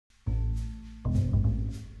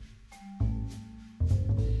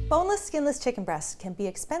Boneless, skinless chicken breasts can be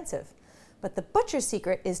expensive, but the butcher's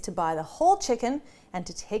secret is to buy the whole chicken and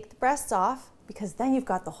to take the breasts off, because then you've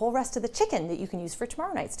got the whole rest of the chicken that you can use for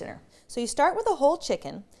tomorrow night's dinner. So you start with a whole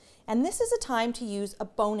chicken, and this is a time to use a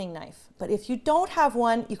boning knife. But if you don't have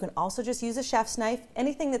one, you can also just use a chef's knife,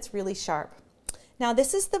 anything that's really sharp. Now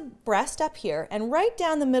this is the breast up here, and right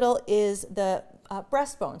down the middle is the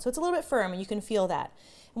breastbone. So it's a little bit firm, and you can feel that.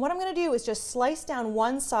 And what I'm going to do is just slice down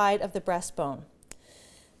one side of the breastbone.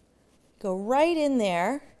 Go right in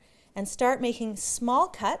there and start making small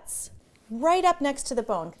cuts right up next to the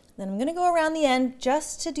bone. Then I'm going to go around the end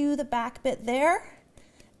just to do the back bit there.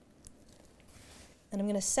 And I'm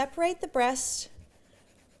going to separate the breast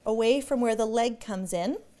away from where the leg comes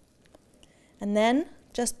in. And then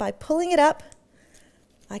just by pulling it up,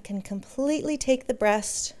 I can completely take the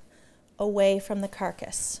breast away from the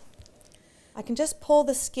carcass. I can just pull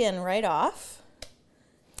the skin right off.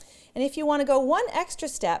 And if you want to go one extra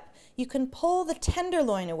step, you can pull the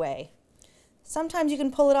tenderloin away. Sometimes you can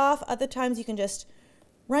pull it off, other times you can just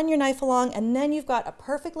run your knife along, and then you've got a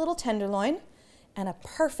perfect little tenderloin and a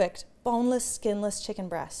perfect boneless, skinless chicken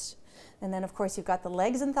breast. And then of course you've got the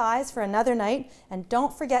legs and thighs for another night, and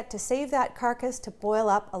don't forget to save that carcass to boil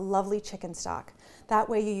up a lovely chicken stock. That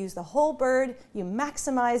way you use the whole bird, you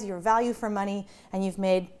maximize your value for money, and you've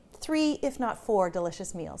made 3, if not 4,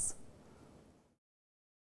 delicious meals.